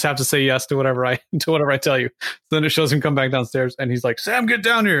whatever. You just have to say yes to whatever I tell you. So then it shows him come back downstairs, and he's like, Sam, get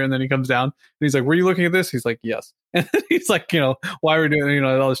down here. And then he comes down, and he's like, were you looking at this? He's like, yes. And he's like, why are we doing,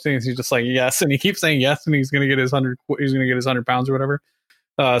 all those things? He's just like, yes. And he keeps saying yes, and he's going to get his 100 pounds or whatever.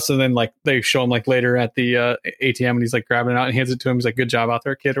 So then like they show him like later at the ATM, and he's like grabbing it out and hands it to him. He's like, good job out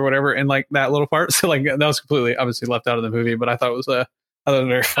there, kid, or whatever. And like that little part. So like that was completely obviously left out of the movie, but I thought it was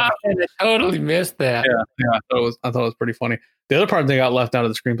very funny. I totally missed that. Yeah. I thought it was pretty funny. The other part that got left out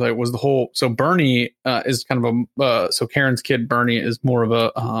of the screenplay was the whole. So Bernie is kind of so Karen's kid Bernie is more of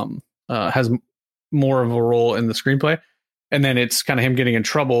a has more of a role in the screenplay, and then it's kind of him getting in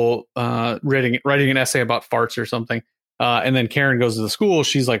trouble, writing an essay about farts or something. And then Karen goes to the school.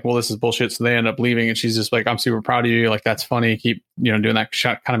 She's like, well, this is bullshit. So they end up leaving. And she's just like, I'm super proud of you. Like, that's funny. Keep, doing that,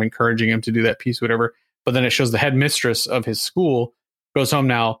 kind of encouraging him to do that piece, whatever. But then it shows the headmistress of his school goes home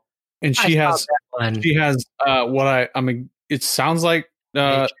now. And she has it sounds like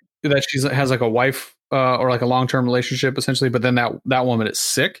that she has like a wife or like a long-term relationship essentially. But then that woman is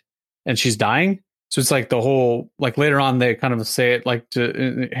sick and she's dying. So it's like the whole, like later on, they kind of say it like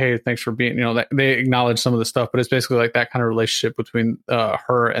to, hey, thanks for being, that they acknowledge some of the stuff, but it's basically like that kind of relationship between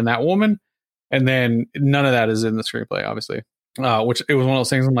her and that woman. And then none of that is in the screenplay, obviously, which it was one of those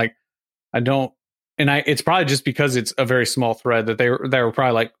things I'm like, it's probably just because it's a very small thread that they were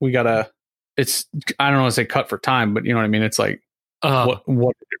probably like, I don't want to say cut for time, but you know what I mean? It's like, what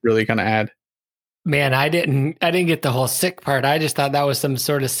did it really kind of add? Man, I didn't get the whole sick part. I just thought that was some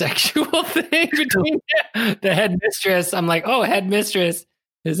sort of sexual thing between the headmistress. I'm like, oh, headmistress.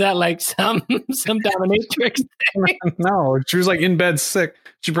 Is that like some dominatrix thing? No, she was like in bed sick.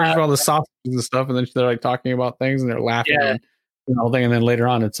 She brings all the sausages and stuff, and then they're like talking about things and they're laughing and the whole thing. And then later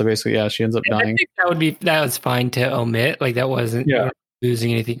on, it's basically, she ends up dying. I think that was fine to omit. Like that wasn't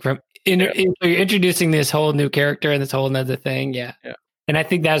losing anything from you're introducing this whole new character and this whole another thing. Yeah. And I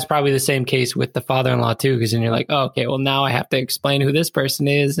think that was probably the same case with the father-in-law too, because then you're like, oh, okay, well now I have to explain who this person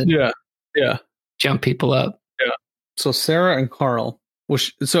is and jump people up. Yeah. So Sarah and Carl.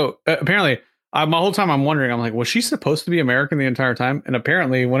 Apparently, my whole time I'm wondering, I'm like, was she supposed to be American the entire time? And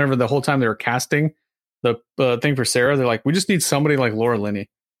apparently, whenever the whole time they were casting the thing for Sarah, they're like, we just need somebody like Laura Linney.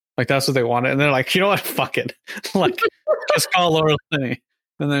 Like that's what they wanted, and they're like, you know what? Fuck it, like just call Laura Linney.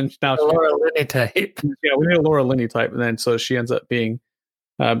 And then now Laura Linney type. Yeah, we need a Laura Linney type, and then so she ends up being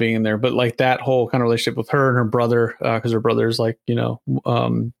in there. But like that whole kind of relationship with her and her brother, because her brother's like,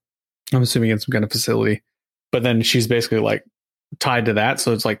 I'm assuming in some kind of facility, but then she's basically like tied to that,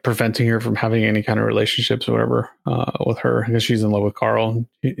 so it's like preventing her from having any kind of relationships or whatever with her because she's in love with Carl.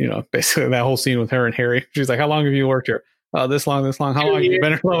 Basically that whole scene with her and Harry. She's like, "How long have you worked here? This long. How long have you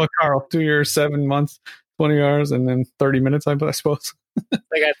been in love with Carl? 2 years, 7 months, 20 hours, and then 30 minutes, I suppose."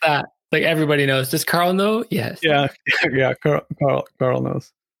 Like I thought. Like everybody knows. Does Carl know? Yes. Yeah. Carl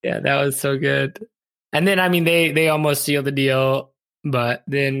knows. Yeah, that was so good. And then they almost seal the deal, but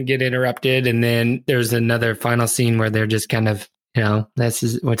then get interrupted, and then there's another final scene where they're just kind of, this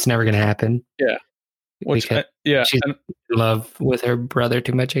is what's never going to happen. Yeah. She's in love with her brother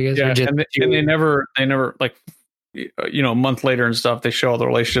too much, I guess. Yeah, and they never like, a month later and stuff, they show all the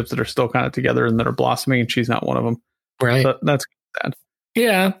relationships that are still kind of together and that are blossoming, and she's not one of them. Right. But that's sad.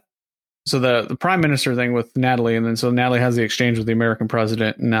 Yeah. So the prime minister thing with Natalie, and then so Natalie has the exchange with the American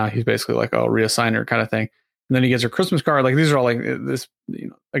president, and now he's basically like, oh, reassign her kind of thing. And then he gets her Christmas card. Like these are all like this,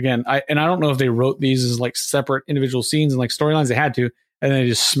 again, I don't know if they wrote these as like separate individual scenes and like storylines. They had to, and then they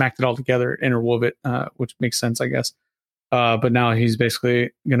just smacked it all together, interwove it, which makes sense, I guess. But now he's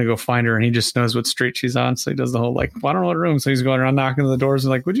basically going to go find her, and he just knows what street she's on. So he does the whole like, well, I don't know what room. So he's going around knocking on the doors and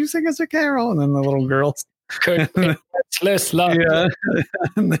like, would you sing us a carol? And then the little girls. Less love. Yeah.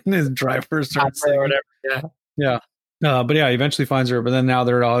 And then his driver starts singing. Whatever. Yeah. But yeah, he eventually finds her. But then now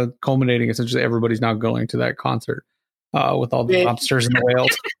they're all culminating. Essentially, everybody's now going to that concert with all the lobsters and the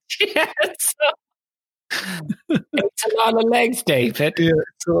whales. Yes. It's a lot of legs, David. Yeah,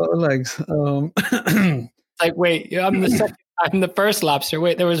 it's a lot of legs. Like, wait, I'm the first lobster.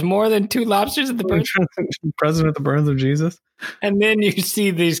 Wait, there was more than 2 lobsters at the birth? Present at the birth of Jesus. And then you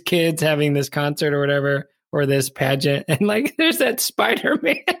see these kids having this concert or whatever, or this pageant, and like there's that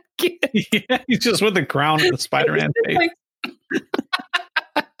Spider-Man kid. Yeah, he's just with the crown and the Spider-Man face.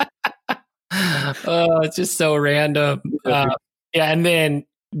 Oh, it's just so random. And then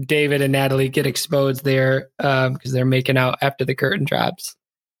David and Natalie get exposed there because they're making out after the curtain drops.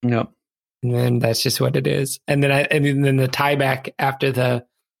 Yep. And then that's just what it is. And then the tie back after the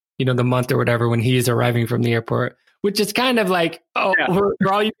month or whatever when he's arriving from the airport, which is kind of like, we're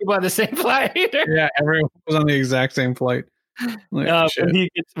all you people on the same flight. Yeah, everyone was on the exact same flight. Like, and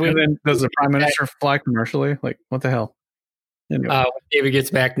then does the prime minister fly commercially? Like, what the hell? Anyway. When David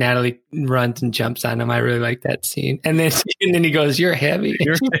gets back, Natalie runs and jumps on him. I really like that scene. And then he goes, "You're heavy."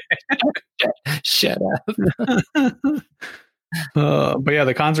 Shut up. But yeah,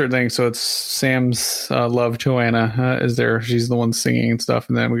 the concert thing. So it's Sam's love, Joanna, is there. She's the one singing and stuff.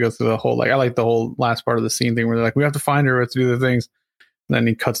 And then we go through the whole, I like the whole last part of the scene thing where they're like, we have to find her, we have to do the things. And then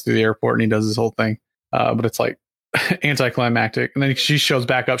he cuts through the airport and he does this whole thing. But it's like anticlimactic. And then she shows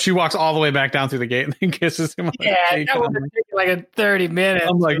back up. She walks all the way back down through the gate and then kisses him. Yeah, that would take like a 30 minutes.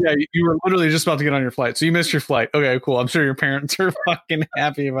 I'm like, yeah, you were literally just about to get on your flight. So you missed your flight. Okay, cool. I'm sure your parents are fucking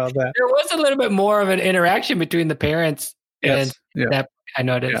happy about that. There was a little bit more of an interaction between the parents. Yes. And I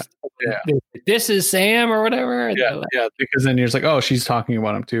noticed. Yeah. This is Sam or whatever. Yeah, because then you're just like, oh, she's talking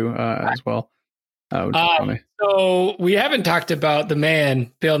about him too as well. Which is funny. So we haven't talked about the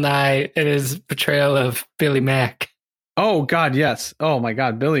man, Bill Nye, and his portrayal of Billy Mack. Oh, God, yes. Oh, my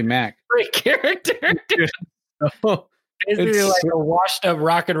God, Billy Mack. Great character. Oh, basically like a washed up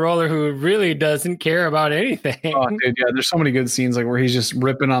rock and roller who really doesn't care about anything. Oh, dude, yeah. There's so many good scenes like where he's just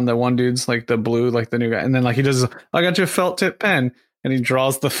ripping on the one dude's like the blue, like the new guy, and then like he does, I got you a felt tip pen, and he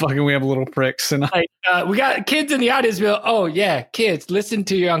draws the fucking we have little pricks, and like we got kids in the audience. Bill, oh yeah, kids, listen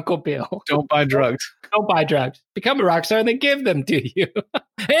to your Uncle Bill. Don't buy drugs. Don't buy drugs. Become a rock star, and they give them to you.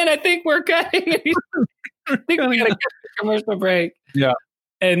 And I think we're cutting. I think we gotta get the commercial break. Yeah.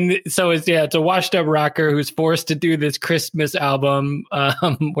 And so it's a washed up rocker who's forced to do this Christmas album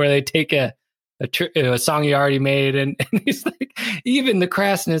where they take a song he already made, and he's like, even the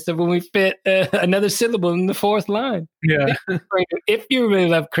crassness of when we fit another syllable in the fourth line. Yeah. If you really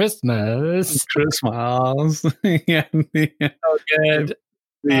love Christmas. Yeah. So good.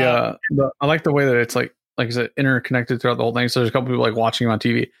 I like the way that it's like I said, interconnected throughout the whole thing. So there's a couple people like watching him on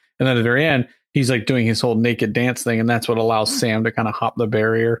TV, and then at the very end, he's like doing his whole naked dance thing, and that's what allows Sam to kind of hop the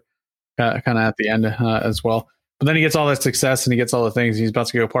barrier, kind of at the end as well. But then he gets all that success and he gets all the things. He's about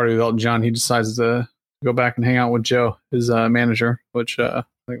to go party with Elton John. He decides to go back and hang out with Joe, his manager, which I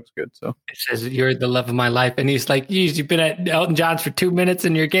think was good. So it says, "You're the love of my life," and he's like, "You've been at Elton John's for 2 minutes,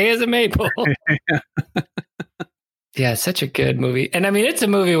 and you're gay as a maple." Yeah, such a good movie, and I mean, it's a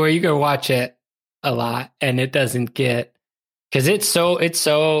movie where you can watch it a lot, and it doesn't get because it's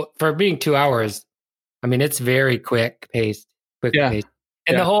so for being 2 hours. I mean, it's very quick paced.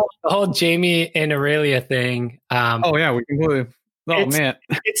 And the whole Jamie and Aurelia thing. We completely. Man,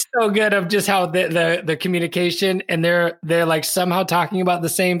 it's so good of just how the communication, and they're like somehow talking about the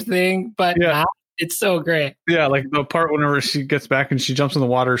same thing, but not. It's so great. Yeah, like the part whenever she gets back and she jumps in the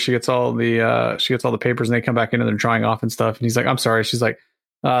water, she gets all the papers, and they come back in and they're drying off and stuff. And he's like, "I'm sorry." She's like,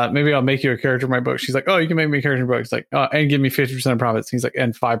 "Maybe I'll make you a character in my book." She's like, "Oh, you can make me a character in your book." He's like, "Oh, and give me 50% of profits." He's like,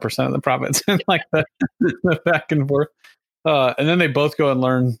 "And 5% of the profits." And like the back and forth. And then they both go and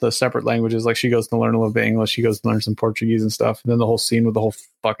learn the separate languages. Like she goes to learn a little bit of English, she goes to learn some Portuguese and stuff. And then the whole scene with the whole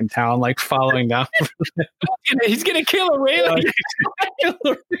fucking town like following down. He's gonna kill Aurelia.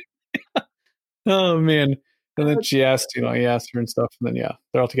 Oh man. And then he asked her and stuff, and then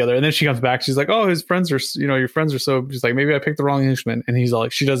they're all together. And then she comes back, she's like, "Oh, his friends are your friends are so," she's like, "Maybe I picked the wrong Englishman." And he's all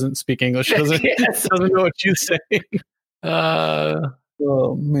like, "She doesn't speak English, she doesn't know what you say."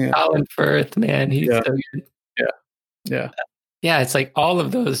 Oh man. Colin Firth, man, he's so good. Yeah, it's like all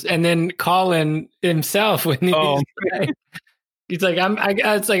of those, and then Colin himself when he's like, I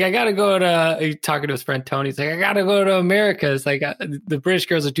gotta go to. He's talking to his friend Tony. He's like, "I gotta go to America." It's like the British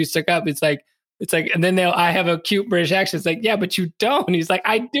girls are too stuck up. It's like, and then I have a cute British accent. It's like, yeah, but you don't. He's like,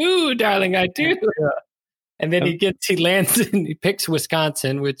 "I do, darling, I do." Yeah. And then he lands and he picks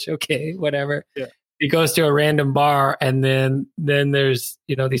Wisconsin, which okay, whatever. Yeah. He goes to a random bar, and then there's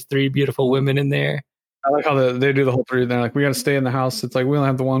these three beautiful women in there. I like how they do the whole three. They're like, "We got to stay in the house." It's like, we only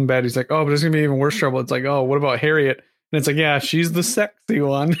have the one bed. He's like, "Oh, but it's going to be even worse trouble." It's like, "Oh, what about Harriet?" And it's like, "Yeah, she's the sexy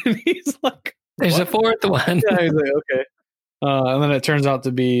one." And he's like, "There's a fourth one." Yeah, he's like, "Okay." And then it turns out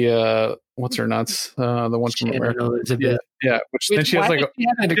to be, what's her nuts? The one from America. Elizabeth. Yeah. Which then she has she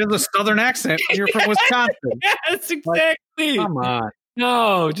has a southern accent. You're from Wisconsin. Yes, exactly. Like, come on.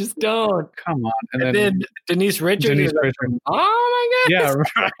 No, just don't. Come on. And then Denise Richards. Oh my God. Yeah,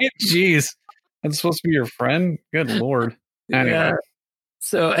 right. Jeez. That's supposed to be your friend? Good Lord. Anyway. Yeah.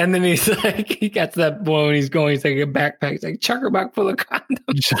 So, and then he's like, he gets that boy when he's going, he's like a backpack. He's like, chock-a-block full of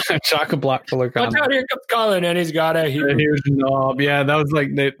condoms. Chock-a-block full of condoms. Watch out, here comes Colin, and he's got here's the knob. Yeah, that was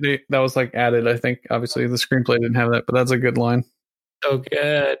like, that was like added, I think. Obviously, the screenplay didn't have that, but that's a good line. So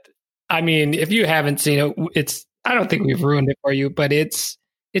good. I mean, if you haven't seen it, I don't think we've ruined it for you, but it's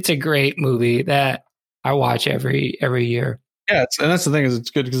a great movie that I watch every year. Yeah, and that's the thing is it's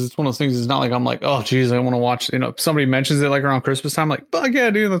good because it's one of those things. It's not like I'm like, oh, geez, I want to watch. If somebody mentions it like around Christmas time, like, fuck yeah,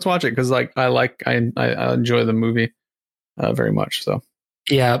 dude, let's watch it because like I enjoy the movie very much. So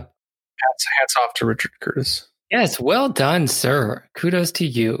yeah, hats off to Richard Curtis. Yes, well done, sir. Kudos to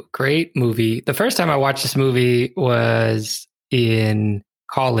you. Great movie. The first time I watched this movie was in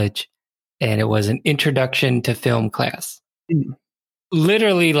college, and it was an introduction to film class.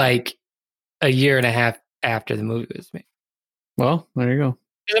 Literally, like a year and a half after the movie was made. Well, there you go.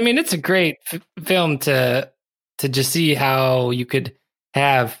 I mean, it's a great film to just see how you could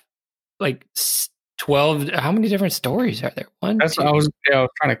have like 12. How many different stories are there? I was trying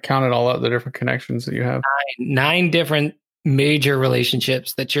to count it all out, the different connections that you have. Nine different major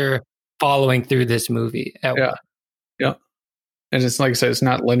relationships that you're following through this movie. Yeah. And it's like I said, it's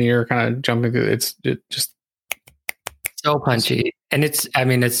not linear, kind of jumping through. It just so punchy, and it's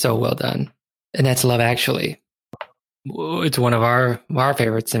so well done, and that's Love Actually. It's one of our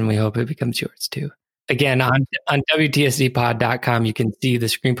favorites, and we hope it becomes yours too. Again, on WTSDpod.com, you can see the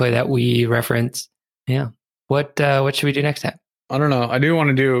screenplay that we reference. Yeah. What should we do next time? I don't know. I do want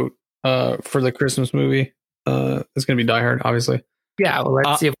to do for the Christmas movie. It's going to be Die Hard, obviously. Yeah. Well,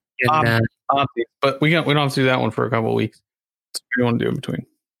 let's see if we can. But we don't have to do that one for a couple of weeks. So we want to do in between.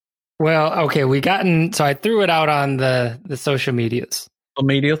 Well, okay. So I threw it out on the social medias.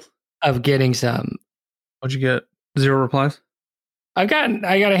 Of getting some. What'd you get? 0 replies? I got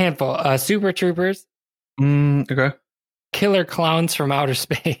a handful. Super Troopers. Okay. Killer Clowns from Outer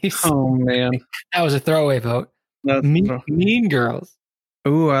Space. Oh man, that was a throwaway vote. Mean Girls.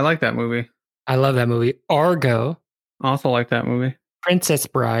 Ooh, I like that movie. I love that movie. Argo. Also like that movie. Princess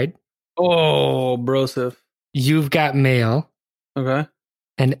Bride. Oh, brosif. You've Got Mail. Okay.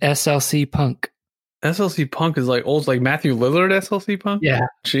 And SLC Punk. SLC Punk is like old, like Matthew Lillard SLC Punk? Yeah.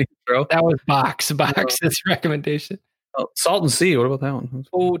 Jeez, bro. That was Box's recommendation. Oh, Salt and Sea. What about that one?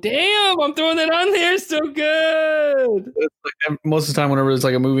 Oh, damn. I'm throwing that on there. So good. It's like, most of the time, whenever there's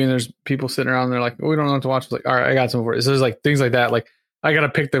like a movie and there's people sitting around and they're like, we don't know what to watch. It's like, all right, I got something for it. So there's like things like that. Like, I gotta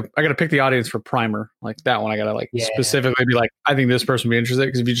pick the audience for Primer. Like that one, I gotta specifically be like, I think this person would be interested,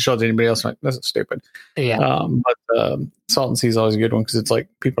 because if you just show it to anybody else, I'm like, that's stupid. Yeah. But Salt and Sea is always a good one, because it's like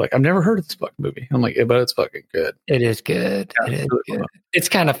people are like, I've never heard of this fucking movie. I'm like, yeah, but it's fucking good. It is good. Yeah, it is really good. It's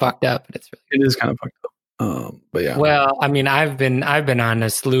kind of fucked up, but it's really good. It is kind of fucked up. But yeah. Well, I mean, I've been on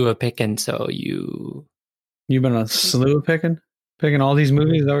a slew of picking. So you've been on a slew of picking all these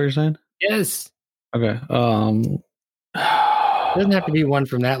movies. Is that what you're saying? Yes. Okay. It doesn't have to be one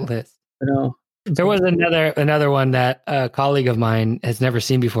from that list. I know. There was another one that a colleague of mine has never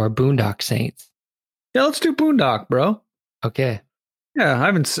seen before, Boondock Saints. Yeah, let's do Boondock, bro. Okay. Yeah, I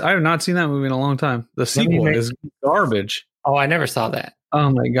have not seen that movie in a long time. The sequel is garbage. Oh, I never saw that. Oh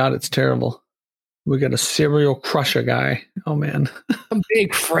my god, it's terrible. We got a serial crusher guy. Oh man. A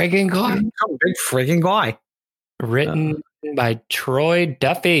big friggin' guy. Written by Troy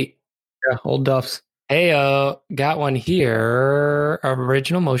Duffy. Yeah, old Duffs. Hey, got one here.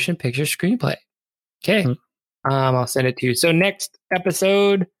 Original motion picture screenplay. Okay. I'll send it to you. So next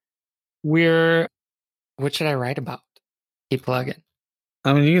episode, what should I write about? Keep plugging.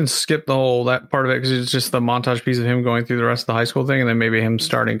 I mean, you can skip that part of it, because it's just the montage piece of him going through the rest of the high school thing, and then maybe him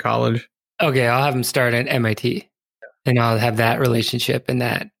starting college. Okay, I'll have him start at MIT, and I'll have that relationship in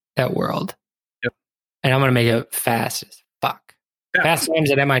that world. Yep. And I'm going to make it fast as fuck. Yeah. Fast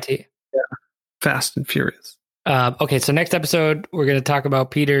Times at MIT. Yeah. Fast and Furious. Okay, so next episode, we're going to talk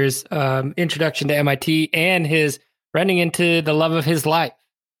about Peter's introduction to MIT and his running into the love of his life,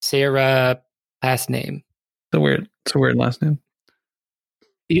 Sarah, last name. It's a weird last name.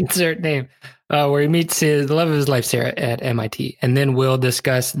 Insert name. Where he meets the love of his life, Sarah, at MIT. And then we'll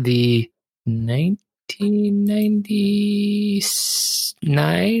discuss the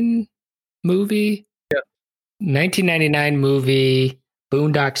 1999 movie. Yeah. 1999 movie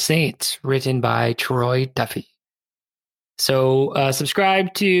Boondock Saints, written by Troy Duffy. So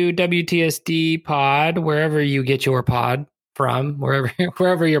subscribe to WTSD Pod wherever you get your pod from,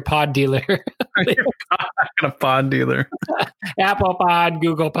 wherever your pod dealer. A pod dealer. Apple Pod,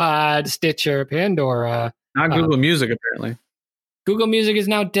 Google Pod, Stitcher, Pandora. Not Google Music, apparently. Google Music is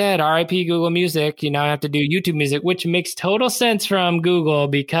now dead. RIP Google Music. You now have to do YouTube Music, which makes total sense from Google,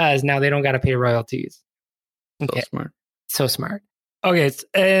 because now they don't got to pay royalties. Okay. So smart. Okay.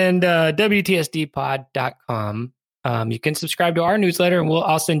 And WTSDpod.com. You can subscribe to our newsletter, and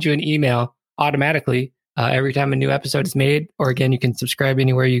I'll send you an email automatically every time a new episode is made. Or again, you can subscribe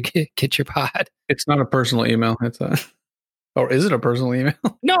anywhere you get your pod. It's not a personal email. Or is it a personal email?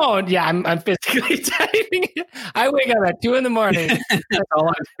 No, yeah, I'm physically typing it. I wake up at 2 a.m. That's all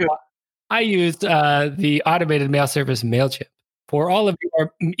I do. I used the automated mail service MailChimp for all of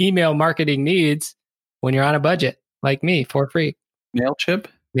your email marketing needs when you're on a budget, like me, for free. MailChimp?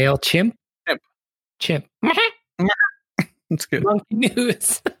 MailChimp? Chimp. That's good. Monkey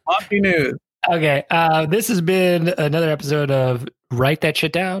News. Monkey News. Okay, this has been another episode of Write That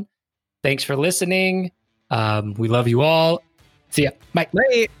Shit Down. Thanks for listening. We love you all. See ya. Bye.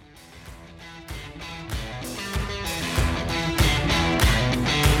 Bye.